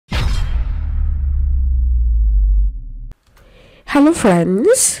Hello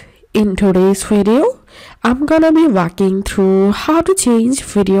friends, in today's video I'm gonna be walking through how to change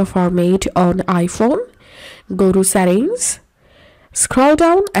video format on iPhone. Go to settings, scroll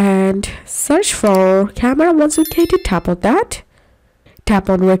down and search for camera. Once you get it, tap on that, tap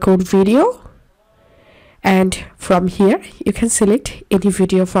on record video, and from here you can select any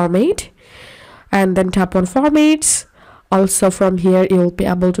video format and then tap on formats. Also from here you'll be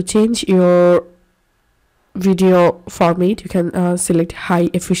able to change your video format. You can select high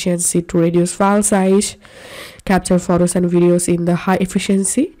efficiency to reduce file size, capture photos and videos in the high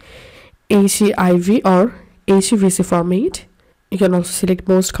efficiency HEIV or HEVC format. You can also select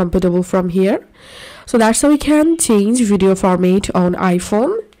most compatible from here. So that's how we can change video format on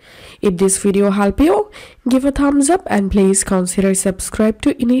iPhone. If this video helped you, give a thumbs up and please consider subscribe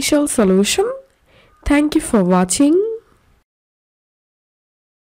to Initial Solution. Thank you for watching.